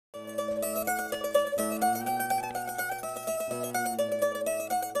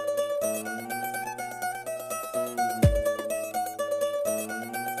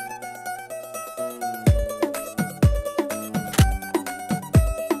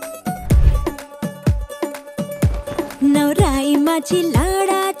माझी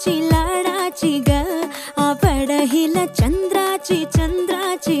लाडाची लाडाची ग आवड हिला चंद्राची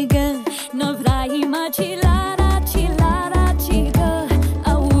चंद्राची ग नवराई माझी लाडाची लाडाची ग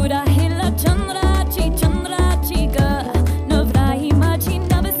आवडा हिला चंद्राची चंद्राची ग नवराई माझी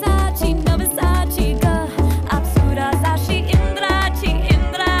नवसाची नवसाची ग अप्सरा जाशी इंद्राची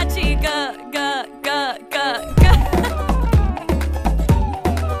इंद्राची ग ग ग ग ग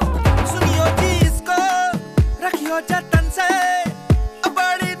सुनियो जी इसको रखियो जतन से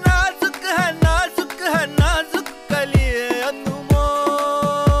बड़ी नाजुक है नाजुक कलिए अनमोल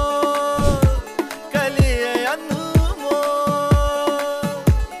कलिए अनमोल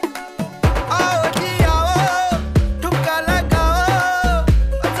आओ जी आओ ठुमका लगाओ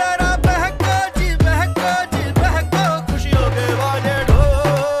जरा बहको जी बहको जी बहको खुशियों के बाजे ढोल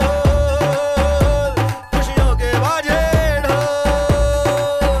खुशियों के बाजे ढोल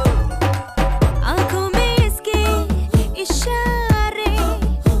आँखों में इसके इशारे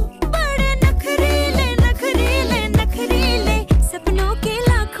बड़े नखरीले नखरीले नखरीले सपनों के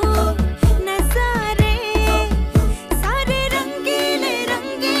लाखों नजारे सारे रंगीले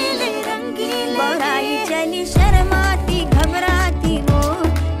रंगीले रंगीले बड़ाई चली शर्माती घबराती वो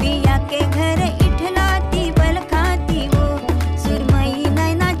पिया के घर इठलाती बल खाती वो सुरमई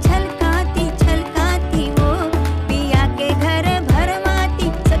नैना छलकाती छलकाती वो पिया के घर भरमाती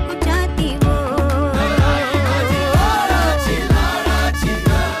सकुचाती वो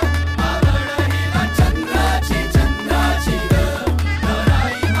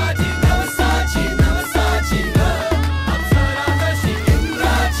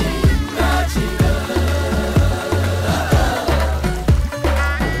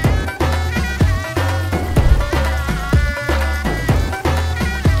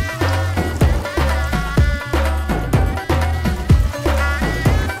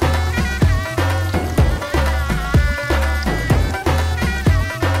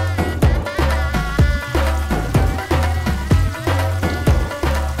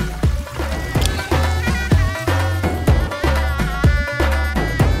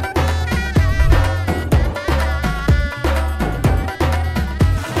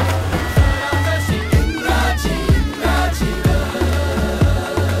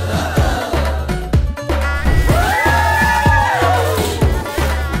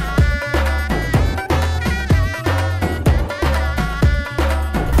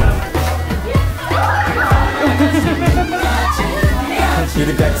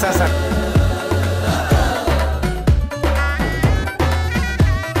Jadi Texas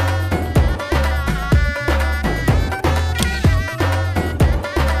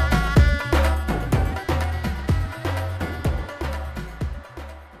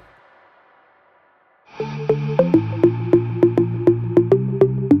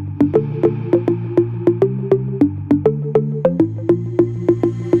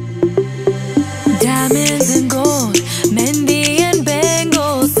diamonds and gold, Mendy and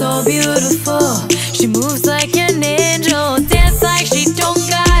bangles, so beautiful. She moves like an angel, dance like she don't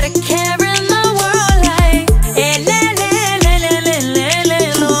got a care in the world. Like eh, la, la, la, la, la, la, la,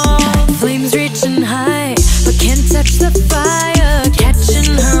 la. Flames reaching high, but can't touch the fire.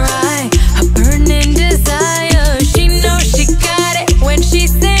 Catching her eye, a burning desire. She knows she got it when she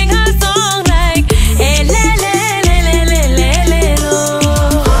sing her song. Like eh, la, la, la, la, la, la, la, la.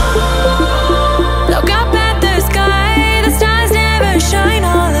 Look up at the sky, the stars never shine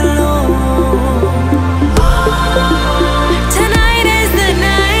all alone. Tonight is the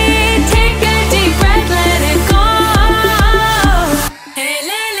night, take a deep breath, let it go. Hey,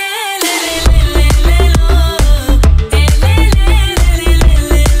 la, la, la, la, la, la, la, la. Hey, la, la, la, la, la,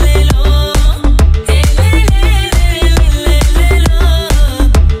 la, la, la. Hey, la, la, la, la, la, la, la.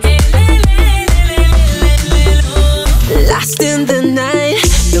 Hey, la, la, la, la, la, la, la. Lost in the night,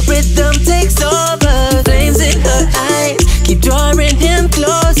 the rhythm takes over. Flames in her eyes keep drawing him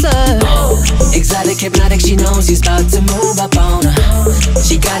closer. Exotic, hypnotic, she knows he's about to move up on her.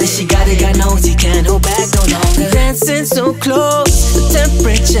 She got it, God knows he can't hold back no longer. Dancing so close, the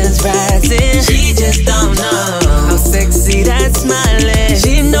temperature's rising. She just don't know how sexy that smile is.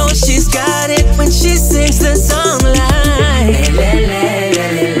 She knows she's got it when she sings the song like la, la, la,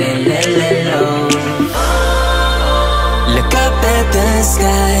 la, la, la, la. Look up at the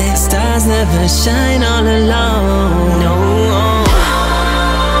sky, stars never shine all alone. No,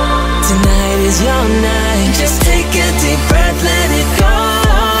 tonight is your night. Just take a deep breath, let it go.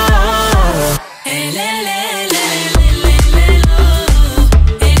 Hey, la, la, la, la, la, la, la.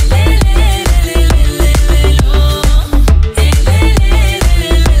 Hey, la, la, la, la, la, la, la. Hey, la, la, la,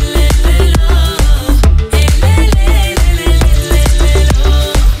 la, la, la, la. Hey, la, la, la, la,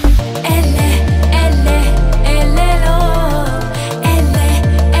 la, la, la.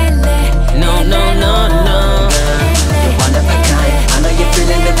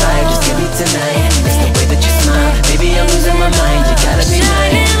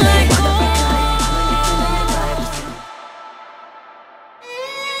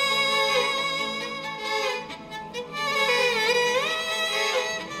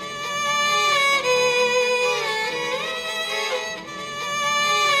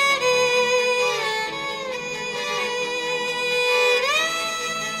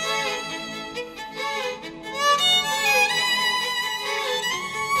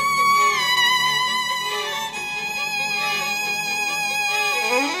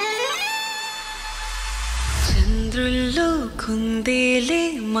 చంద్రుల్లో కుందేలే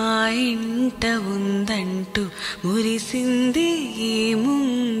మా ఇంట ఉందంటూ మురిసింది ఈ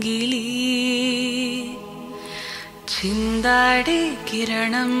ముంగిలి చిందాడే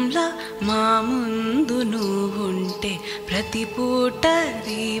కిరణంలా మా ముందు నువ్వుంటే ప్రతి పూట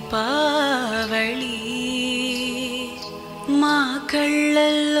దీపావళి మా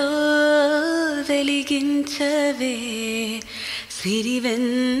కళ్ళల్లో వెలిగించవే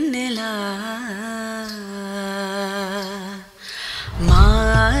సిరివెన్నెలా మా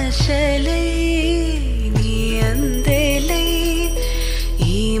ఆశలై నీ అందెలై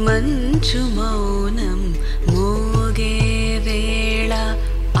ఈ మంచు మౌనం మోగే వేళ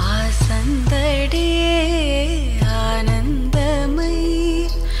ఆ సందడే ఆనందమై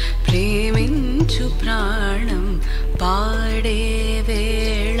ప్రేమించు ప్రాణం పాడే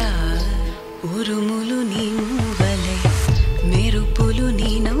వేళ ఉరుములు నీ మూవలై మెరుపులు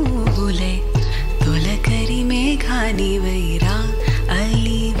నీ నవ్వులై తొలకరి మేఘానివైరా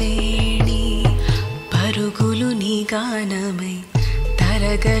అలివేణి పరుగులు నీ గానమై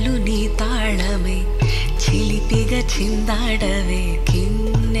తరగలు నీ తాళమై చిలిపిగా చిందాడవే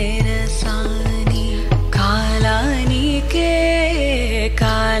కిన్నెరసాని కాలానికే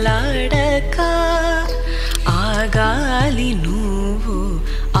కాలాడక ఆగాలి నువ్వు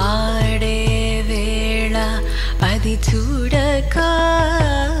ఆడే వేళ అది చూడక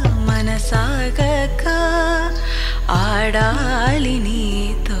మనసాగక ఆడాలి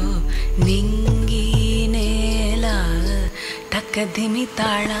నీతో నింగి నేల తక్కదిమి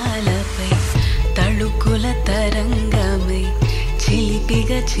తాళాలపై తళుకుల తరంగమై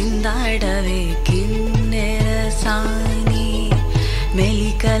చిలిపిగా చిందాడవే కిన్నెరసాని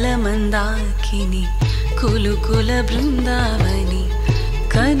మెలికల మందాకిని కులుకుల బృందావని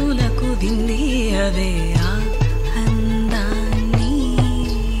కనులకు విందియవే ఆ అందాన్ని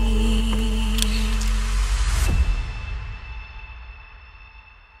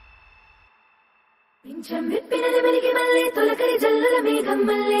పింఛం విప్పినది వెలిగి మళ్ళీ తొలకరి జల్లుల మేఘం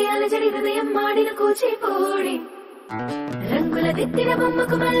మళ్ళీ అలజడి హృదయం మాడిన కూచిపోడి రంగుల దిద్దిన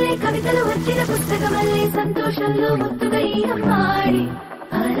బొమ్మకు మళ్ళీ కవితలు వచ్చిన పుస్తకం మళ్ళీ సంతోషంలో ముద్దుగా ఈ అమ్మాడి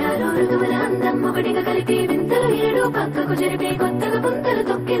ఆరారు ఋతువుల అందం ఒకటిగా కలిపి వింతలు ఏడు పక్కకు జరిపే కొత్తగా పుంతలు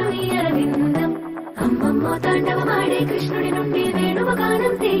తొక్కెను ఈ అరవిందం అమ్మమ్మో తాండవమాడే కృష్ణుడి నుండి వేణువ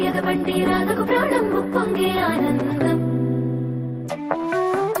గానం తీయగ పండి రాధకు ప్రాణం ఉప్పొంగే ఆనందం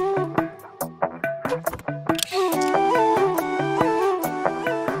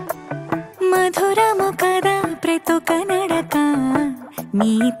మధురము కదా ప్రతొక నడక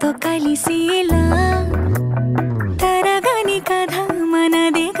నీతో కలిసిలా తరగని కథ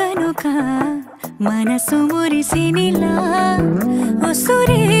మనదే కనుక మనసు మురిసినిలా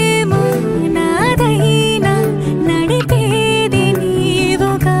ఉసురేమో నాదైనా నడిపేది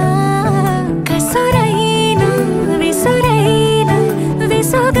నీవుగా కసురైనా విసురైనా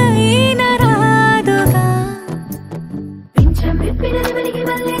విసుగైన రాదుగా పింఛం విప్పినది వెలిగి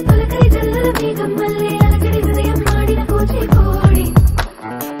మళ్ళీ తొలకరి జల్లుల మేఘం మళ్ళీ అలజడి హృదయం మాడిన కూచిపోడి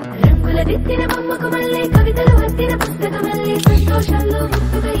రంగుల దిద్దిన బొమ్మకు మళ్ళీ కవితలు వచ్చిన పుస్తకం మళ్ళీ సంతోషంలో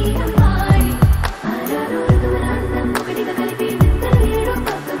ముద్దుగా ఈ అమ్మాయి ఆరారు ఋతువుల అందం ఒకటిగా కలిపి వింతలు ఏడు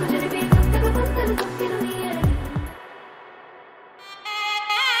పక్కకు జరిపే కొత్తగా పుంతలు తొక్కెను ఈ అరవిందం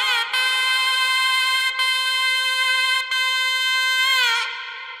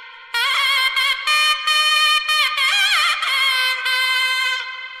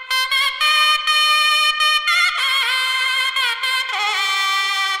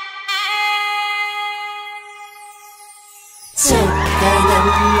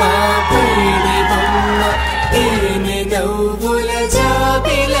చక్కనమ్మ పైడి బొమ్మ తేనె నవ్వుల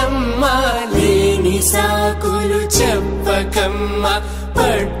జాబిలమ్మ లేని సాకులు చెప్పకమ్మ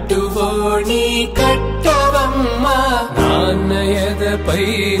పట్టువోణి కట్టవమ్మ నాన్నయదపై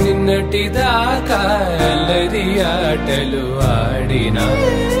నిన్నటిదాకా అల్లరి ఆటలు ఆడినా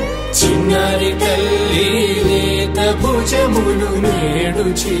చిన్నారి తల్లి లేత భుజములు నేడు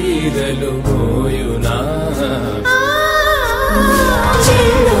చీరలు మోయునా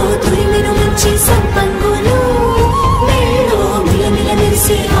చెల్లో తురిమెను మంచి సంపంగులు మెల్లో మిలమిల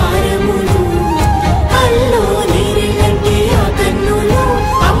మెరిసే హారములు అల్లో నీరెళ్ళంటే ఆ కన్నులు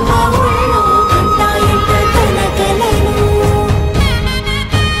అమ్మ ఒళ్ళో కంటాయంట కలకలను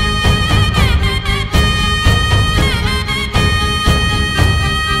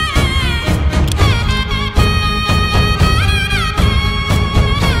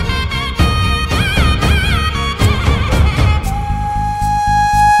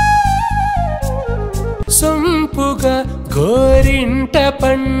సొంపుగా గోరింట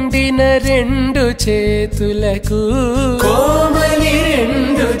పండిన రెండు చేతులకు కోమలి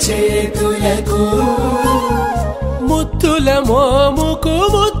రెండు చేతులకు ముద్దుల మోముకు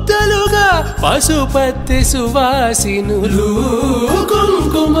ముద్దలుగా పసుపత్తి సువాసినులు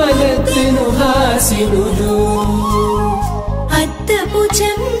కుంకుమలెత్తెను హాసినులు అద్దపు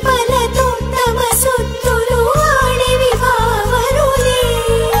చెంపలతో తమ సుత్తులు ఆడివి భావరులే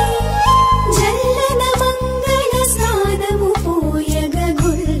జల్లన మంగళ స్నానము పోయగ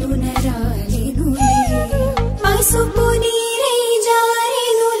గొల్లున రాలినులే పసుపు నీరై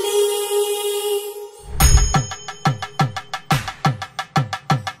జారినులే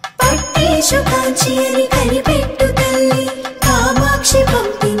పట్టేశు కాంచి అని కనిపెట్టు తల్లి కామాక్షి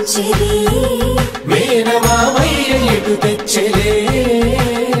పంపించిరి మేనమామయ్య ఎటు తెచ్చలే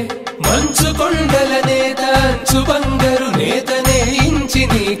మంచు కొండల నేత అంచు బంగారు నేతనే ఇంచి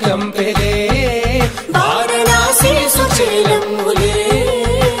నీ కంపెలే వారణాసి సుచేలమ్ములే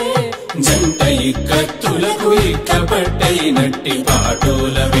జంట ఇక్కత్తులకు ఇక్కపట్టైనట్టి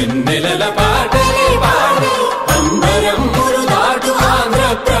పాటోల వెన్నెలల పాటలే పాడే అంబరమ్ములు దాటు ఆంధ్ర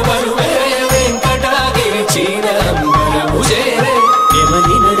ప్రభలు వెంకటాగిరి చీన అంబరము చేరే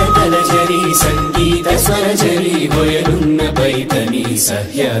యమని నడకల జరి సంగీత స్వరజరి బొయలున్న పైతని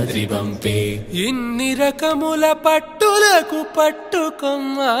సహ్యాద్రి పంపే ఇన్ని రకముల పట్టులకు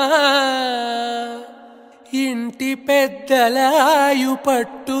పట్టుకొమ్మా ఇంటి పెద్దలాయు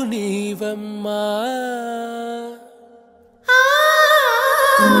పట్టు నీవమ్మా